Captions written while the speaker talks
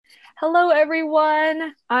Hello,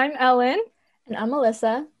 everyone. I'm Ellen, And I'm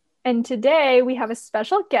Melissa. and today we have a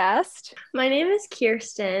special guest. My name is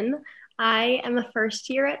Kirsten. I am a first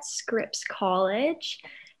year at Scripps College,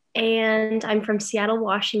 and I'm from Seattle,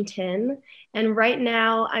 Washington. And right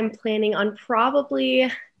now, I'm planning on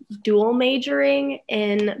probably dual majoring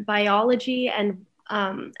in biology and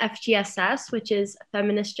FGSS, which is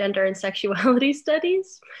feminist gender and sexuality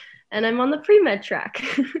studies. And I'm on the pre med track.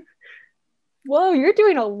 Whoa, you're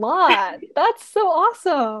doing a lot. That's so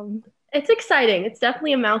awesome. It's exciting. It's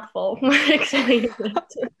definitely a mouthful when I explain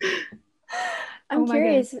it. I'm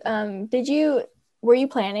curious, were you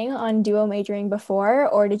planning on dual majoring before,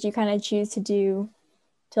 or did you kind of choose to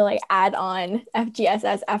like add on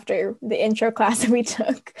FGSS after the intro class that we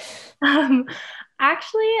took? Um,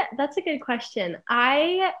 Actually, that's a good question.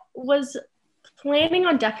 I was planning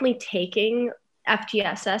on definitely taking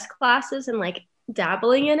FGSS classes and like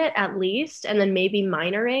dabbling in it at least, and then maybe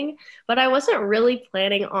minoring, but I wasn't really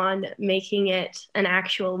planning on making it an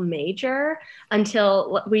actual major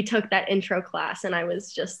until we took that intro class, and I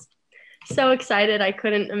was just so excited. I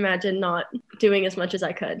couldn't imagine not doing as much as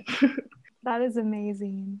I could. That is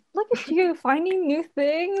amazing. Look at you finding new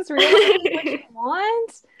things, realizing what you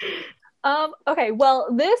want. Okay,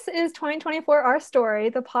 well, this is 2024 Our Story,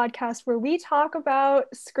 the podcast where we talk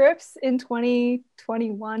about Scripps in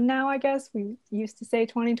 2021 now, I guess. We used to say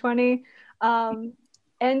 2020.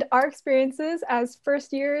 And our experiences as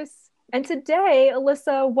first years. And today,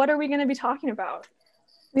 Alyssa, what are we going to be talking about?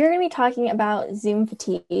 We're going to be talking about Zoom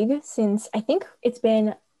fatigue, since I think it's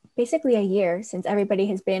been basically a year since everybody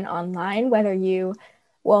has been online,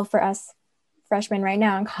 for us freshmen right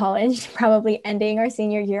now in college, probably ending our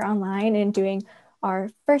senior year online and doing our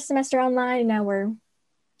first semester online. And now we're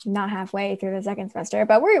not halfway through the second semester,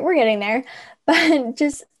 but we're getting there. But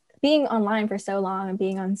just being online for so long and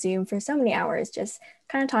being on Zoom for so many hours, just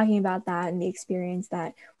kind of talking about that and the experience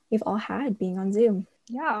that we've all had being on Zoom.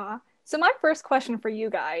 Yeah. So my first question for you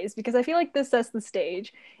guys, because I feel like this sets the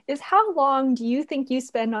stage, is how long do you think you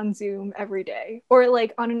spend on Zoom every day, or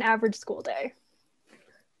like on an average school day?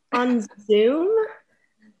 On Zoom,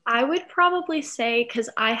 I would probably say, because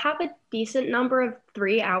I have a decent number of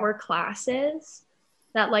 3-hour classes,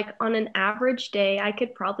 that like on an average day, I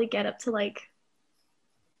could probably get up to like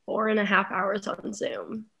 4.5 hours on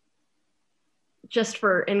Zoom just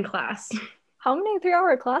for in class. How many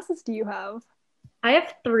 3-hour classes do you have? I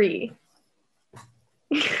have 3.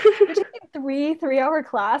 Did you take 3-hour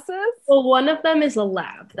classes? Well, one of them is a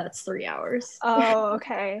lab. That's 3 hours. Oh,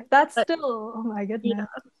 okay. That's still, oh my goodness. Yeah.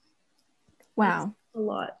 Wow. That's a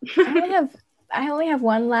lot. I only have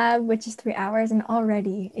one lab, which is 3 hours, and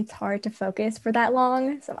already it's hard to focus for that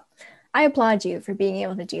long. So I applaud you for being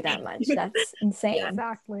able to do that much. That's insane. Yeah.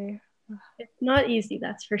 Exactly. It's not easy,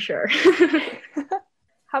 that's for sure.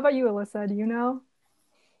 How about you, Alyssa? Do you know?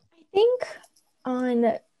 I think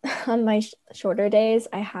on my shorter days,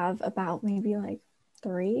 I have about maybe like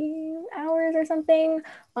 3 hours or something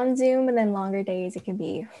on Zoom, and then longer days it can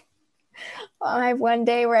be. I have one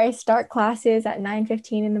day where I start classes at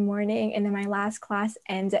 9:15 in the morning, and then my last class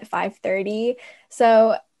ends at 5:30.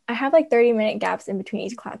 So I have like 30-minute gaps in between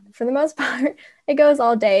each class. For the most part, it goes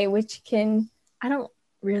all day, I don't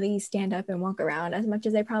really stand up and walk around as much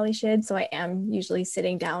as I probably should. So I am usually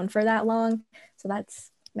sitting down for that long. So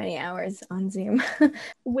that's many hours on Zoom.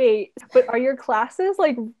 Wait, but are your classes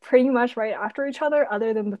like pretty much right after each other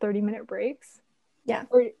other than the 30-minute breaks? Yeah.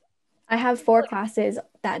 Or I have 4 classes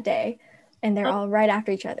that day, and they're all right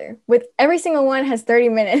after each other. With every single one has 30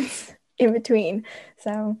 minutes in between.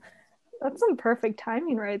 So that's some perfect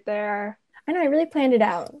timing right there. I know I really planned it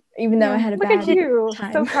out, even though I had a Look bad at you,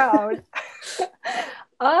 time. so proud.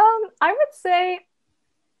 I would say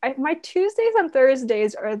my Tuesdays and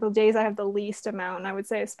Thursdays are the days I have the least amount, and I would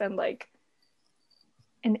say I spend like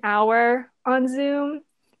an hour on Zoom.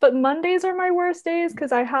 But Mondays are my worst days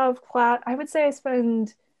because I have class. I would say I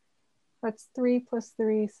spend, that's 3 plus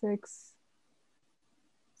 3, 6,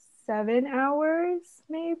 7 hours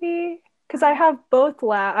maybe. Because I have both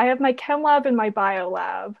lab. I have my chem lab and my bio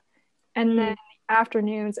lab, and then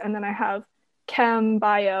afternoons, and then I have chem,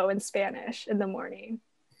 bio, and Spanish in the morning.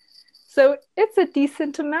 So it's a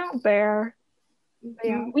decent amount there.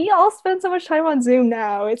 Yeah, we all spend so much time on Zoom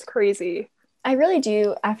now. It's crazy. I really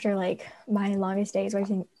do. After like my longest days, where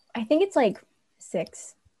I think it's like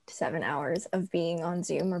 6 to 7 hours of being on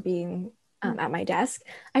Zoom or being at my desk.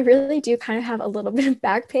 I really do kind of have a little bit of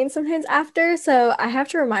back pain sometimes after. So I have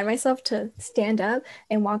to remind myself to stand up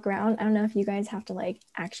and walk around. I don't know if you guys have to like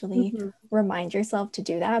actually remind yourself to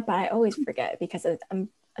do that, but I always forget because I'm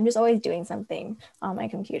just always doing something on my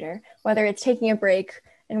computer, whether it's taking a break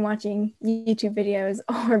and watching YouTube videos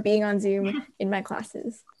or being on Zoom in my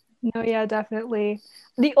classes. No, yeah, definitely.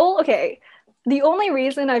 The only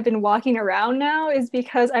reason I've been walking around now is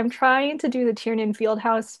because I'm trying to do the Tiernan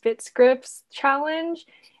Fieldhouse Fit Scripts challenge,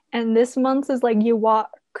 and this month is like you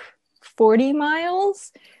walk 40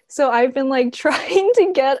 miles. So I've been like trying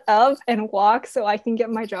to get up and walk so I can get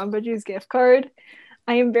my Jamba Juice gift card.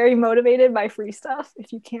 I am very motivated by free stuff,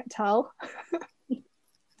 if you can't tell.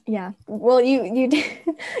 Yeah. Well, you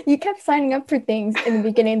you kept signing up for things in the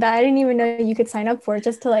beginning that I didn't even know you could sign up for,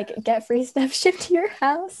 just to like get free stuff shipped to your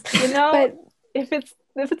house. But if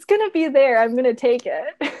it's gonna be there, I'm gonna take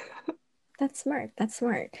it. That's smart.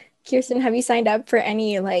 Kirsten, have you signed up for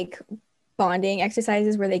any like bonding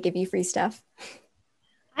exercises where they give you free stuff?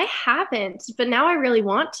 I haven't, but now I really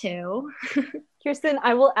want to. Kirsten,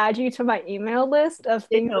 I will add you to my email list of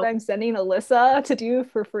things that I'm sending Alyssa to do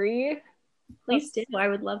for free. Please do. I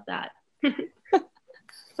would love that.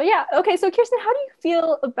 But yeah, okay, so Kirsten, how do you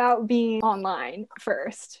feel about being online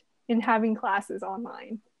first and having classes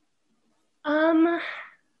online?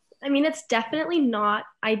 I mean, it's definitely not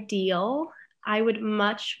ideal. I would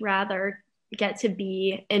much rather get to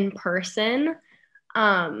be in person.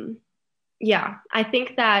 Yeah, I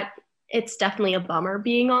think that it's definitely a bummer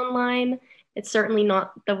being online. It's certainly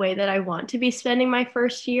not the way that I want to be spending my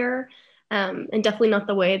first year, and definitely not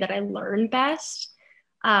the way that I learn best.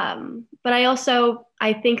 But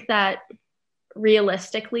I think that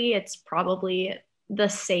realistically, it's probably the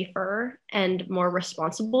safer and more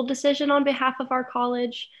responsible decision on behalf of our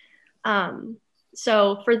college.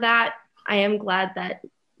 So for that, I am glad that,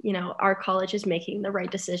 you know, our college is making the right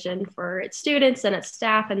decision for its students and its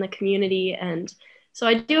staff and the community. And so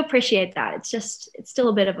I do appreciate that. It's still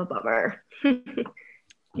a bit of a bummer.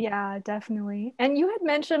 Yeah, definitely. And you had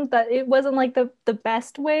mentioned that it wasn't like the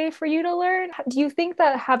best way for you to learn. Do you think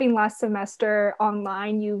that having last semester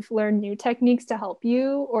online, you've learned new techniques to help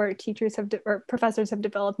you, or or professors have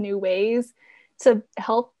developed new ways to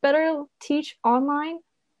help better teach online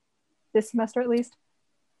this semester at least?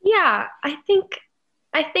 Yeah, I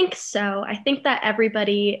think so. I think that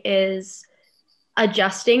everybody is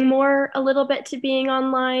adjusting more a little bit to being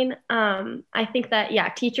online. I think that, yeah,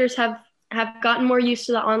 teachers have gotten more used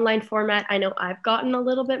to the online format. I know I've gotten a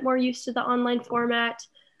little bit more used to the online format.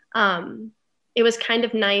 It was kind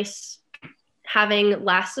of nice having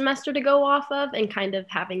last semester to go off of and kind of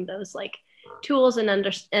having those like tools and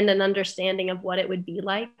an understanding of what it would be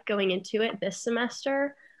like going into it this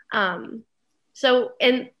semester. So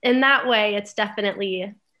in that way, it's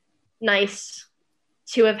definitely nice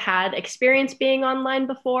to have had experience being online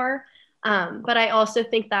before. But I also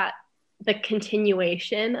think that the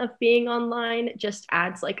continuation of being online just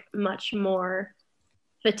adds like much more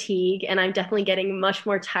fatigue, and I'm definitely getting much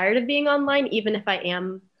more tired of being online. Even if I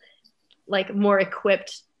am like more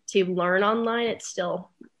equipped to learn online, it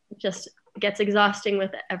still just gets exhausting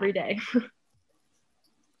with it every day.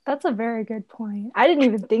 That's a very good point. I didn't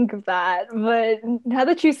even think of that, but now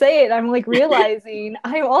that you say it, I'm like realizing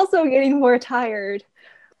I'm also getting more tired.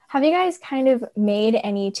 Have you guys kind of made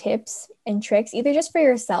any tips and tricks, either just for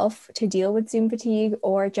yourself to deal with Zoom fatigue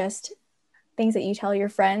or just things that you tell your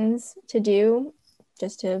friends to do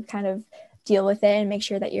just to kind of deal with it and make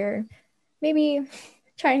sure that you're maybe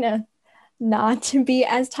trying to not to be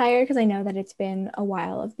as tired? Because I know that it's been a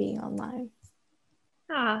while of being online.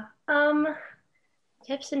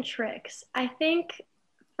 Tips and tricks. I think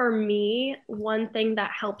for me, one thing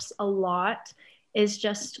that helps a lot is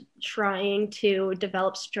just trying to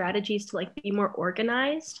develop strategies to like be more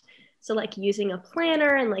organized. So like using a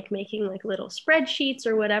planner and like making like little spreadsheets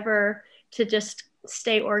or whatever to just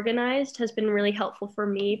stay organized has been really helpful for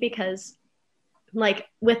me, because like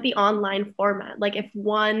with the online format, like if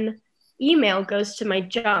one email goes to my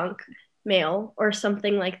junk mail or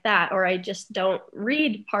something like that, or I just don't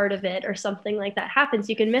read part of it or something like that happens,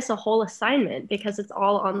 you can miss a whole assignment because it's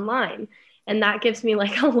all online. And that gives me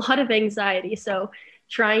like a lot of anxiety. So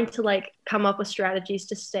trying to like come up with strategies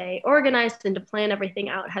to stay organized and to plan everything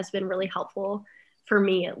out has been really helpful for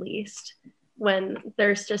me, at least, when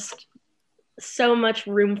there's just so much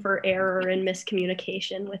room for error and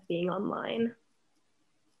miscommunication with being online.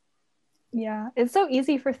 Yeah, it's so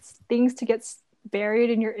easy for things to get buried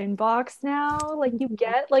in your inbox now. Like you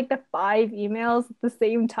get like the 5 emails at the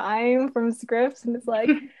same time from scripts, and it's like,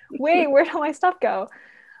 wait, where did my stuff go?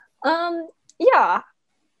 Yeah,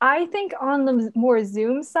 I think on the more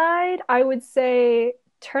Zoom side, I would say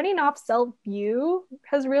turning off self-view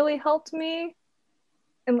has really helped me.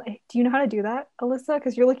 And like, do you know how to do that, Alyssa?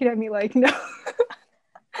 Because you're looking at me like, no.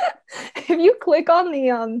 If you click on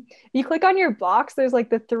the you click on your box, there's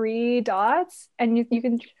like the 3 dots, and you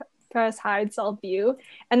can press hide self view,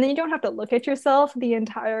 and then you don't have to look at yourself the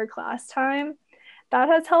entire class time. That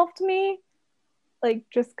has helped me, like,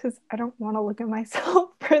 just because I don't want to look at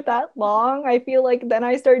myself for that long. I feel like then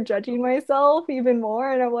I start judging myself even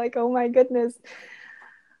more, and I'm like, oh my goodness.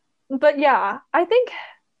 But yeah, I think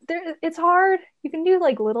it's hard. You can do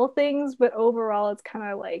like little things, but overall it's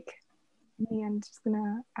kind of like, man, it's just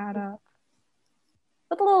gonna add up.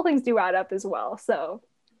 But the little things do add up as well. So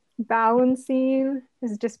balancing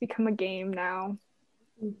has just become a game now.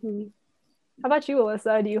 Mm-hmm. How about you,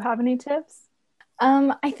 Alyssa? Do you have any tips?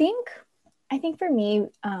 I think for me,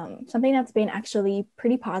 something that's been actually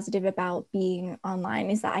pretty positive about being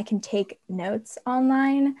online is that I can take notes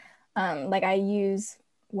online. Like I use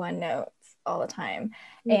OneNote all the time,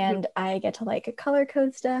 and I get to like color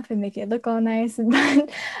code stuff and make it look all nice.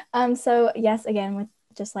 So yes, again, with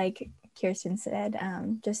just like Kirsten said,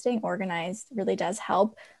 just staying organized really does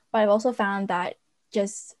help. But I've also found that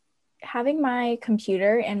just having my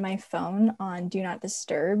computer and my phone on do not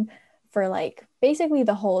disturb for like basically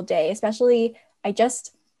the whole day, especially I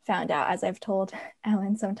just found out, as I've told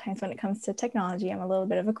Ellen, sometimes when it comes to technology, I'm a little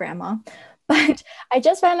bit of a grandma, but I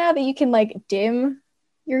just found out that you can like dim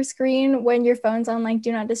your screen when your phone's on like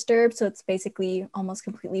do not disturb. So it's basically almost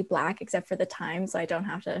completely black except for the time. So I don't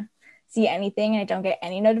have to see anything and I don't get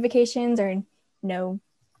any notifications or no,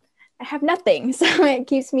 I have nothing. So it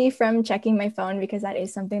keeps me from checking my phone because that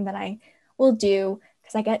is something that I will do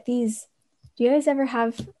because I get these. Do you guys ever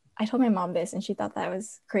have, I told my mom this and she thought that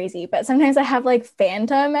was crazy, but sometimes I have like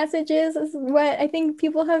phantom messages is what I think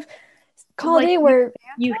people have called like it, where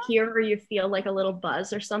you hear or you feel like a little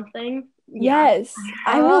buzz or something. yes,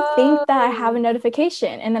 I will think that I have a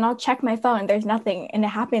notification and then I'll check my phone. There's nothing. And it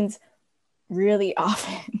happens really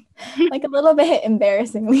often, like a little bit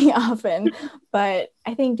embarrassingly often. But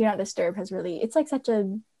I think do not disturb has really, it's like such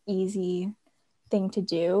an easy thing to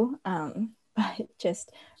do. But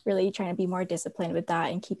just really trying to be more disciplined with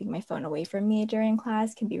that and keeping my phone away from me during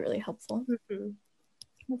class can be really helpful.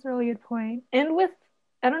 That's a really good point. And with,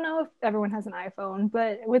 I don't know if everyone has an iPhone,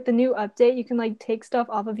 but with the new update, you can like take stuff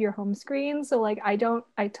off of your home screen. So like I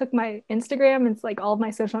took my Instagram and it's like all of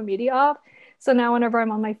my social media off. So now whenever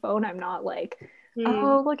I'm on my phone, I'm not like,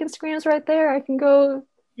 oh, look, Instagram's right there. I can go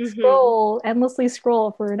endlessly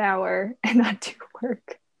scroll for an hour and not do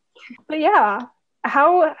work. But yeah,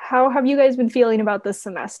 how have you guys been feeling about this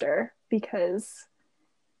semester? Because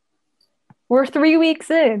we're 3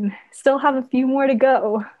 weeks in, still have a few more to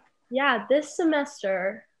go. Yeah, this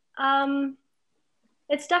semester,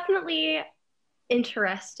 it's definitely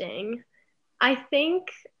interesting. I think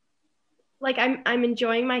like I'm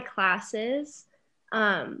enjoying my classes,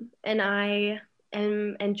 and I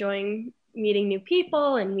am enjoying meeting new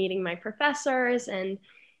people and meeting my professors, and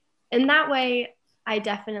in that way, I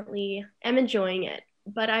definitely am enjoying it.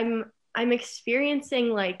 But I'm experiencing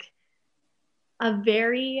like a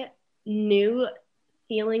very new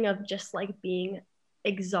feeling of just like being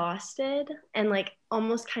exhausted and like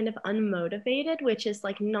almost kind of unmotivated, which is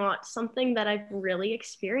like not something that I've really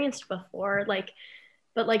experienced before. Like,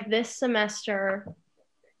 but like this semester,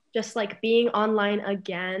 just like being online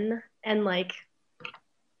again and like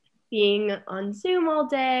being on Zoom all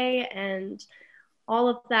day and all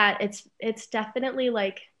of that, it's definitely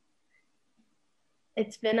like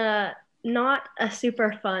it's been a not a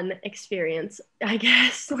super fun experience, I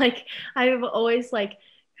guess. Like I've always like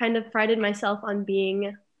kind of prided myself on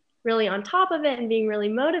being really on top of it and being really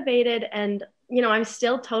motivated, and you know, I'm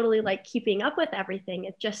still totally like keeping up with everything.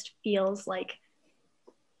 It just feels like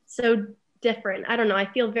so different. I don't know.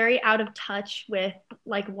 I feel very out of touch with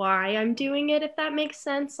like why I'm doing it, if that makes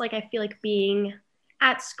sense. Like I feel like being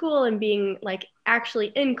at school and being like actually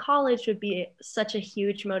in college would be such a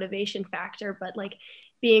huge motivation factor, but like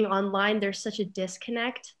being online, there's such a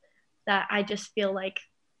disconnect that I just feel like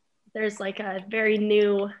there's like a very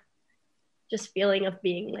new just feeling of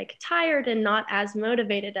being like tired and not as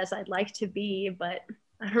motivated as I'd like to be, but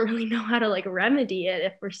I don't really know how to like remedy it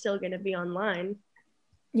if we're still going to be online.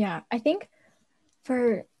 Yeah, I think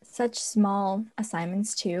for such small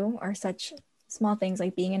assignments too, or such small things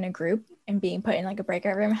like being in a group and being put in like a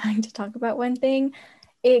breakout room having to talk about one thing,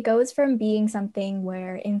 it goes from being something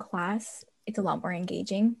where in class it's a lot more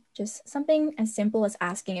engaging. Just something as simple as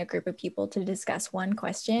asking a group of people to discuss one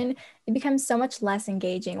question, it becomes so much less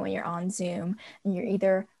engaging when you're on Zoom and you're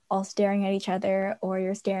either all staring at each other or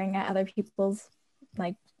you're staring at other people's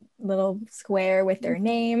like little square with their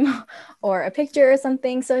name or a picture or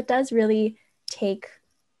something. So it does really take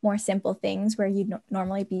more simple things where you'd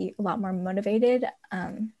normally be a lot more motivated,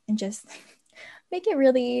 and just make it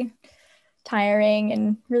really tiring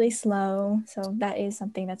and really slow. So that is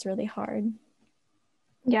something that's really hard.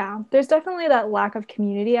 Yeah, there's definitely that lack of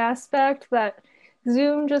community aspect that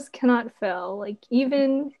Zoom just cannot fill. Like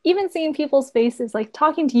even seeing people's faces, like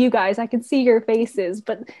talking to you guys, I can see your faces,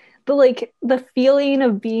 but the feeling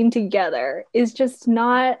of being together is just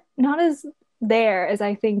not as there as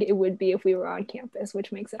I think it would be if we were on campus,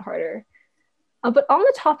 which makes it harder. But on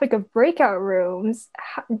the topic of breakout rooms,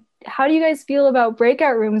 how do you guys feel about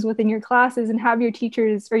breakout rooms within your classes, and have your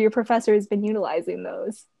teachers or your professors been utilizing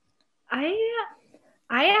those? I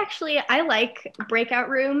I like breakout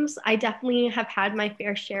rooms. I definitely have had my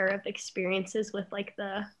fair share of experiences with like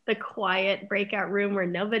the quiet breakout room where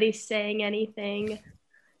nobody's saying anything.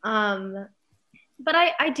 Um, but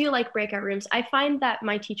I do like breakout rooms. I find that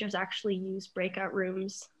my teachers actually use breakout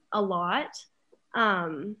rooms a lot.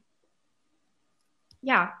 Um,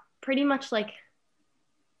 yeah, pretty much like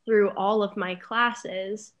through all of my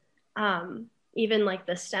classes, even like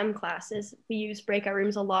the STEM classes, we use breakout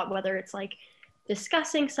rooms a lot, whether it's like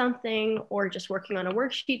discussing something or just working on a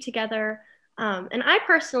worksheet together. And I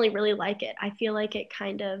personally really like it. I feel like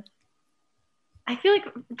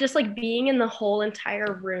just like being in the whole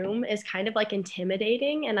entire room is kind of like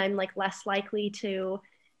intimidating, and I'm like less likely to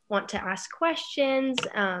want to ask questions.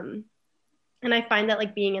 And I find that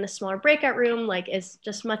like being in a smaller breakout room like is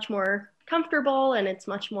just much more comfortable, and it's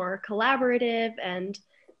much more collaborative, and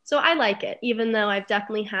so I like it, even though I've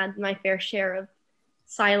definitely had my fair share of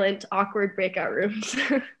silent, awkward breakout rooms.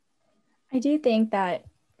 I do think that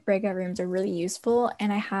breakout rooms are really useful,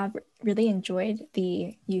 and I have really enjoyed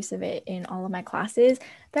the use of it in all of my classes.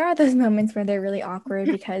 There are those moments where they're really awkward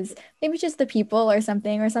because maybe just the people or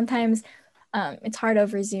something, or sometimes it's hard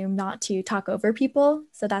over Zoom not to talk over people.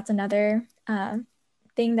 So that's another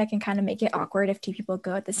thing that can kind of make it awkward if two people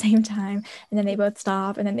go at the same time and then they both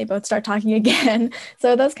stop and then they both start talking again.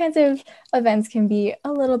 So those kinds of events can be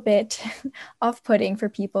a little bit off-putting for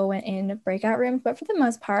people when in breakout rooms, but for the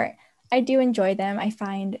most part, I do enjoy them. I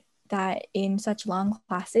find that in such long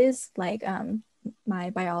classes, like my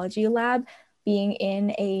biology lab, being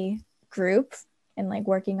in a group and like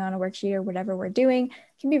working on a worksheet or whatever we're doing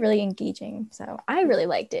can be really engaging. So I really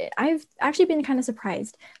liked it. I've actually been kind of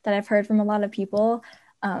surprised that I've heard from a lot of people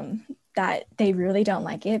that they really don't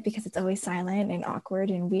like it because it's always silent and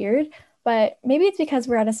awkward and weird. But maybe it's because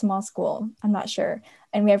we're at a small school. I'm not sure.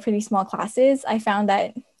 And we have pretty small classes. I found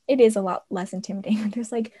that it is a lot less intimidating.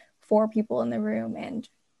 There's like 4 people in the room and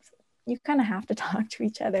you kind of have to talk to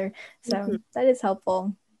each other. So that is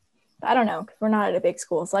helpful. But I don't know, because we're not at a big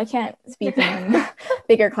school, so I can't speak in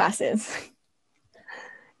bigger classes.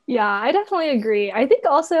 Yeah, I definitely agree. I think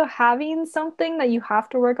also having something that you have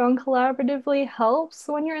to work on collaboratively helps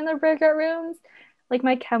when you're in the breakout rooms. Like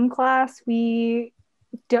my chem class, we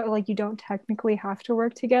don't like you don't technically have to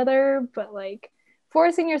work together, but like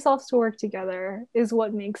forcing yourselves to work together is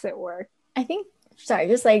what makes it work. I think, sorry,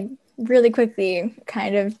 just like really quickly,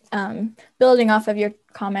 kind of building off of your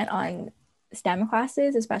comment on STEM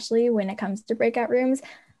classes, especially when it comes to breakout rooms,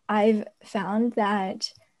 I've found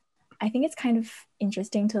that I think it's kind of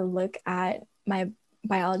interesting to look at my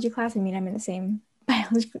biology class. I mean, I'm in the same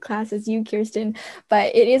biology class as you, Kirsten,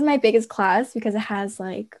 but it is my biggest class because it has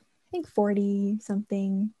like, I think 40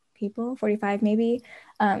 something people, 45 maybe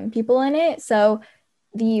people in it. So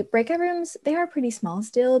the breakout rooms, they are pretty small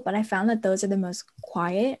still, but I found that those are the most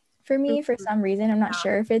quiet for me for some reason. I'm not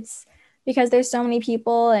sure if it's because there's so many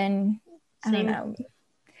people and I don't know.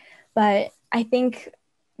 But I think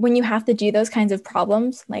when you have to do those kinds of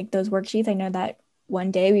problems, like those worksheets, I know that one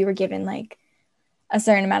day we were given like a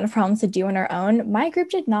certain amount of problems to do on our own. My group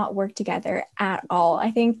did not work together at all. I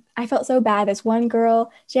think I felt so bad. This one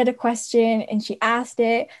girl, she had a question and she asked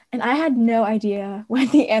it, and I had no idea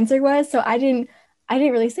what the answer was. So I didn't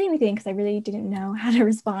really say anything because I really didn't know how to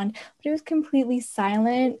respond. But it was completely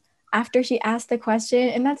silent after she asked the question.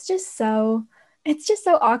 And it's just so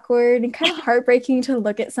awkward and kind of heartbreaking to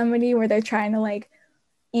look at somebody where they're trying to like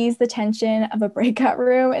ease the tension of a breakout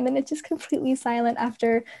room and then it's just completely silent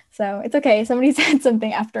after. So it's okay. Somebody said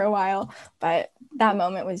something after a while, but that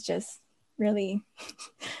moment was just really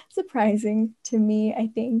surprising to me, I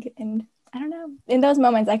think. And I don't know. In those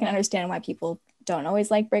moments, I can understand why people don't always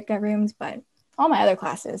like breakout rooms, but all my other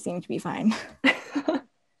classes seem to be fine.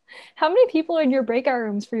 How many people are in your breakout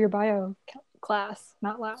rooms for your bio class?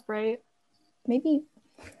 Not lab, right? Maybe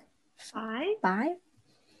 5. 5?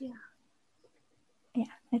 Yeah. Yeah,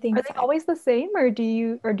 I think. Are they always the same, or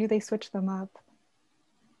do they switch them up?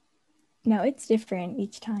 No, it's different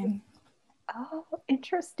each time. Oh,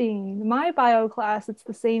 interesting. My bio class, it's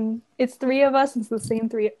the same. It's 3 of us. It's the same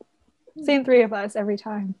three of us every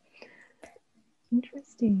time.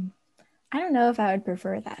 Interesting. I don't know if I would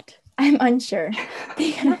prefer that. I'm unsure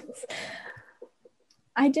because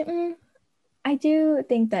I do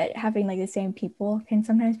think that having like the same people can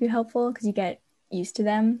sometimes be helpful because you get used to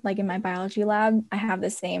them. Like in my biology lab, I have the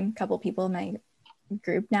same couple people in my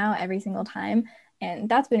group now every single time. And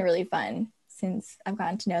that's been really fun since I've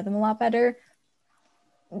gotten to know them a lot better.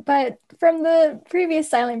 But from the previous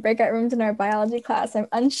silent breakout rooms in our biology class, I'm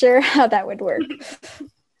unsure how that would work.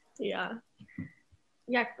 Yeah.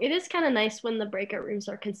 Yeah, it is kind of nice when the breakout rooms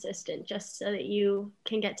are consistent, just so that you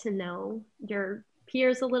can get to know your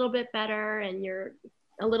peers a little bit better and you're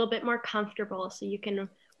a little bit more comfortable so you can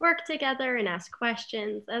work together and ask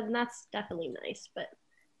questions. And that's definitely nice. But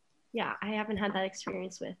yeah, I haven't had that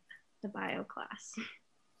experience with the bio class.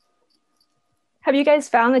 Have you guys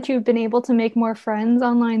found that you've been able to make more friends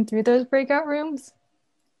online through those breakout rooms?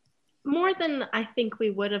 More than I think we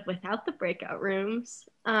would have without the breakout rooms.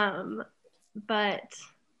 But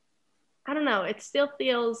I don't know, it still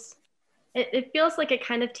feels, it feels like it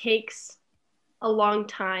kind of takes a long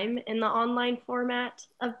time in the online format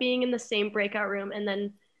of being in the same breakout room. And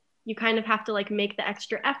then you kind of have to like make the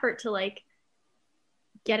extra effort to like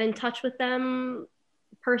get in touch with them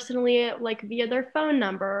personally, like via their phone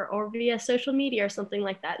number or via social media or something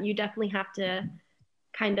like that. You definitely have to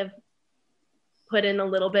kind of put in a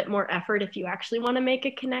little bit more effort if you actually want to make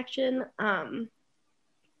a connection,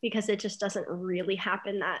 because it just doesn't really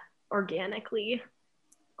happen that organically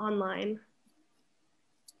online.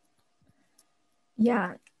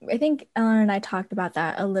 Yeah, I think Ellen and I talked about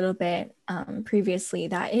that a little bit previously,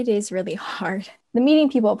 that it is really hard. The meeting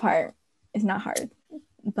people part is not hard,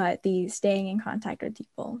 but the staying in contact with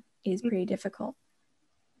people is pretty difficult.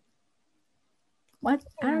 What?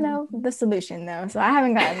 I don't know the solution though, so I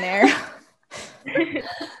haven't gotten there.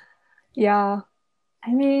 Yeah.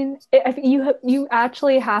 I mean, you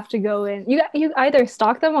actually have to go in. You either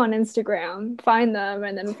stalk them on Instagram, find them,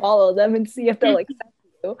 and then follow them and see if they'll accept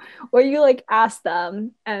you, or you like ask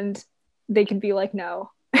them and they could be like no,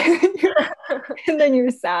 and then you're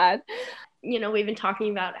sad. You know, we've been talking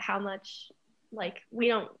about how much like we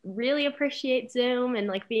don't really appreciate Zoom and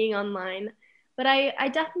like being online, but I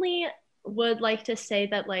definitely would like to say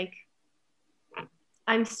that like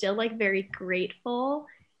I'm still like very grateful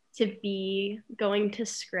to be going to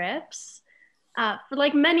Scripps for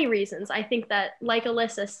like many reasons. I think that, like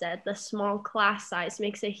Alyssa said, the small class size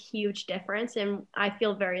makes a huge difference. And I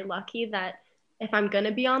feel very lucky that if I'm going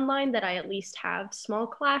to be online, that I at least have small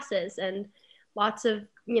classes and lots of,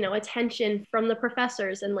 you know, attention from the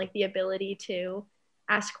professors and like the ability to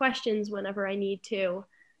ask questions whenever I need to.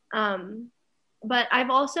 But I've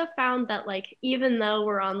also found that like even though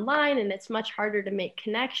we're online and it's much harder to make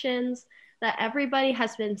connections, that everybody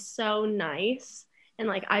has been so nice. And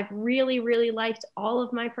like I've really liked all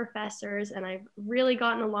of my professors, and I've really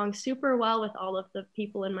gotten along super well with all of the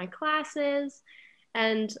people in my classes.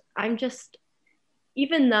 And I'm just,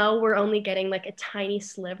 even though we're only getting like a tiny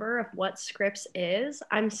sliver of what Scripps is,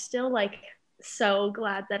 I'm still like so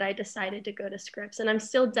glad that I decided to go to Scripps. And I'm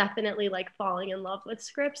still definitely like falling in love with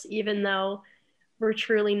Scripps, even though we're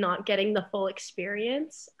truly not getting the full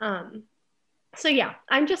experience. So yeah,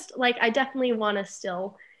 I'm just like, I definitely want to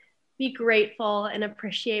still be grateful and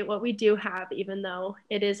appreciate what we do have, even though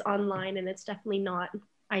it is online and it's definitely not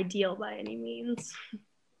ideal by any means.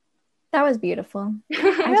 That was beautiful. I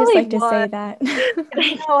Really just like to say was. that.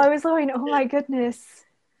 I know, I was going, oh my goodness.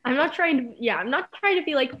 I'm not trying to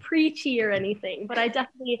be like preachy or anything, but I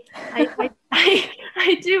definitely,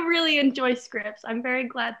 I do really enjoy Scripps. I'm very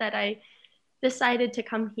glad that I decided to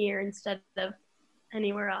come here instead of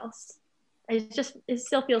anywhere else. It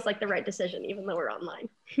still feels like the right decision, even though we're online.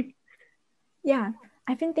 Yeah,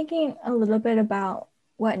 I've been thinking a little bit about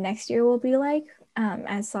what next year will be like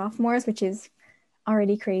as sophomores, which is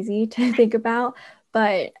already crazy to think about,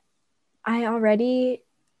 but you already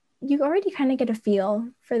kind of get a feel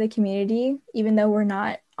for the community, even though we're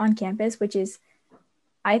not on campus, which is,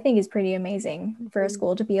 I think, is pretty amazing for a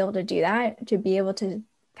school to be able to do that, to be able to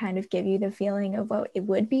kind of give you the feeling of what it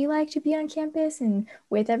would be like to be on campus and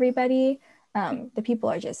with everybody. The people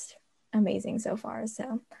are just amazing so far.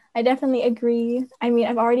 So I definitely agree. I mean,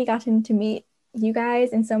 I've already gotten to meet you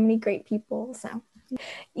guys and so many great people. So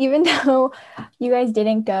even though you guys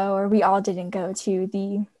didn't go, or we all didn't go to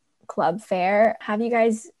the club fair, have you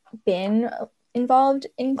guys been involved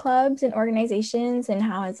in clubs and organizations, and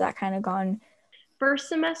how has that kind of gone? First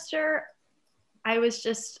semester, I was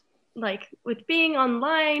just like, with being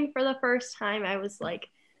online for the first time, I was like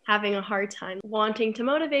having a hard time wanting to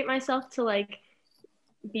motivate myself to like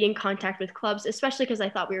be in contact with clubs, especially because I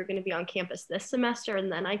thought we were going to be on campus this semester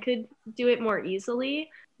and then I could do it more easily.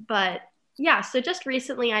 But yeah, so just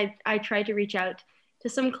recently I tried to reach out to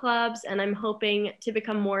some clubs, and I'm hoping to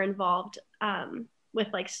become more involved with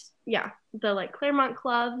like, yeah, the like Claremont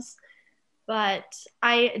clubs. But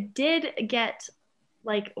I did get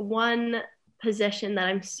like one position that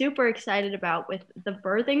I'm super excited about with the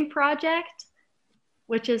birthing project,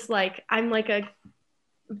 which is like, I'm like a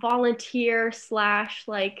volunteer slash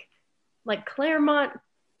like Claremont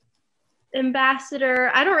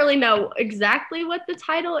ambassador. I don't really know exactly what the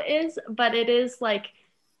title is, but it is like,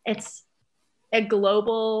 it's a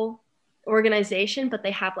global organization, but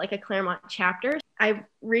they have like a Claremont chapter. I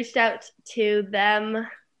reached out to them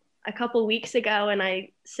a couple weeks ago and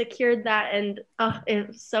I secured that, and it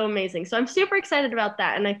was so amazing. So I'm super excited about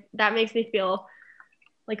that, and that makes me feel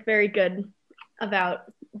like very good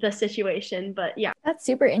about the situation. But yeah, that's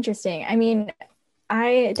super interesting. I mean,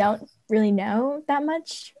 I don't really know that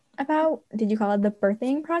much about, did you call it the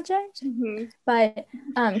birthing project? Mm-hmm. But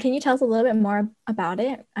can you tell us a little bit more about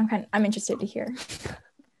it? I'm interested to hear.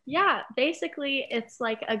 Yeah, basically it's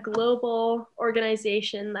like a global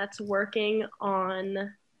organization that's working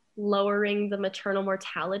on lowering the maternal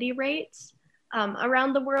mortality rates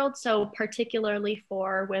around the world. So particularly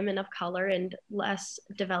for women of color and less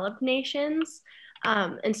developed nations.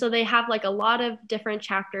 And so they have like a lot of different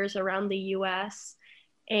chapters around the US,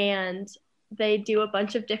 and they do a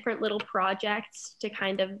bunch of different little projects to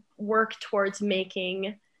kind of work towards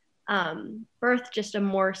making birth just a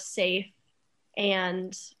more safe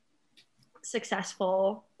and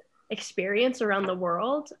successful experience around the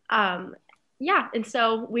world. Yeah, and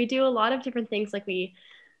so we do a lot of different things. Like we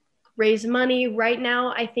raise money. Right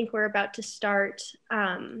now, I think we're about to start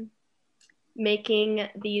making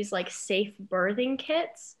these like safe birthing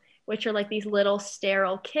kits, which are like these little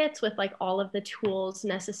sterile kits with like all of the tools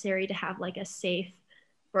necessary to have like a safe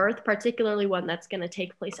birth, particularly one that's going to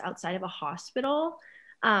take place outside of a hospital.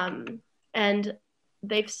 And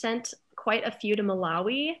they've sent quite a few to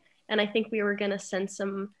Malawi, and I think we were going to send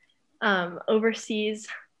some overseas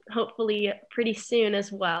hopefully pretty soon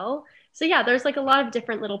as well. So yeah, there's like a lot of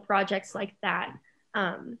different little projects like that.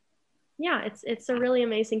 Yeah, it's a really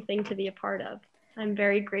amazing thing to be a part of. I'm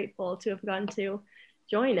very grateful to have gotten to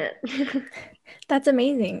join it. That's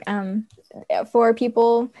amazing. For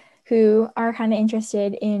people who are kind of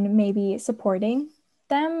interested in maybe supporting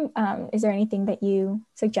them, is there anything that you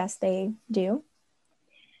suggest they do?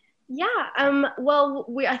 Yeah, well,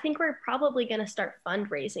 I think we're probably going to start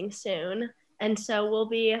fundraising soon. And so we'll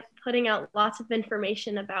be putting out lots of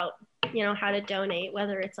information about, how to donate,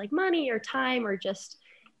 whether it's like money or time or just,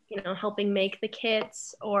 helping make the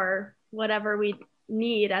kits or whatever we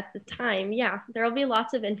need at the time. Yeah, there'll be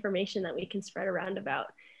lots of information that we can spread around about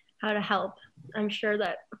how to help. I'm sure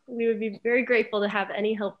that we would be very grateful to have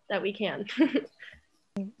any help that we can.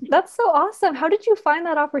 That's so awesome. How did you find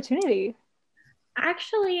that opportunity?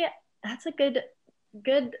 Actually, that's a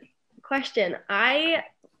good question. I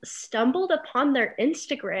stumbled upon their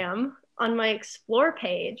Instagram on my Explore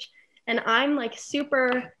page, and I'm like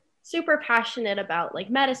super passionate about like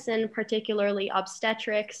medicine, particularly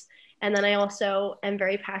obstetrics, and then I also am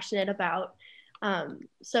very passionate about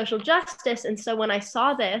social justice. And so when I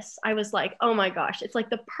saw this, I was like, oh my gosh, it's like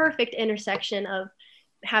the perfect intersection of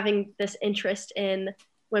having this interest in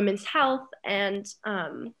women's health and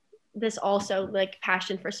this also like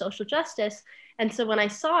passion for social justice. And so when I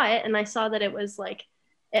saw it and I saw that it was like,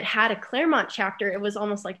 it had a Claremont chapter, it was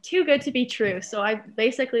almost like too good to be true. So I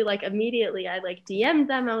basically like immediately I like DM'd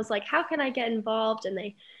them. I was like, how can I get involved? And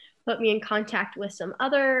they put me in contact with some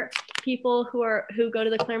other people who go to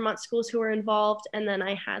the Claremont schools who are involved. And then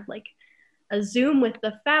I had like a Zoom with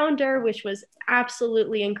the founder, which was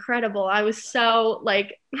absolutely incredible. I was so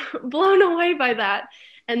like blown away by that.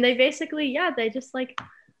 And they basically, they just like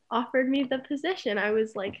offered me the position. I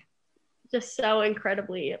was like just so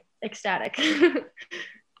incredibly ecstatic.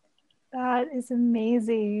 That is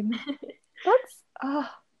amazing. That's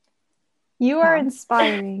you are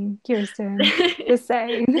inspiring, Kirsten. Just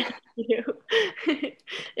saying. Thank you.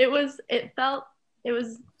 It was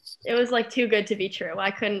like too good to be true.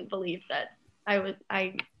 I couldn't believe that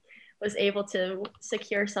I was able to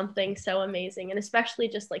secure something so amazing, and especially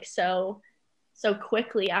just like so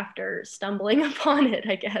quickly after stumbling upon it,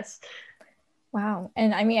 I guess. Wow.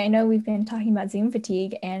 And I mean, I know we've been talking about Zoom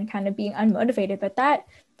fatigue and kind of being unmotivated, but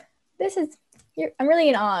I'm really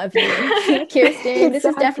in awe of you, Kirsten. This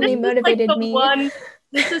has definitely motivated me.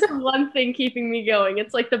 This is the one thing keeping me going.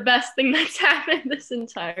 It's like the best thing that's happened this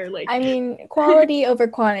entire I mean, quality over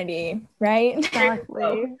quantity, right?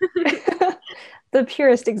 Exactly. The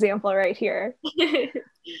purest example right here.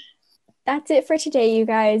 That's it for today, you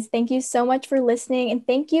guys. Thank you so much for listening, and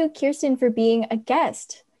thank you, Kirsten, for being a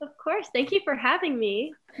guest. Of course. Thank you for having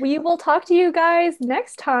me. We will talk to you guys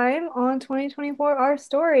next time on 2024 Our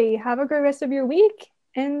Story. Have a great rest of your week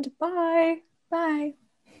and bye. Bye.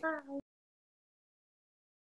 Bye.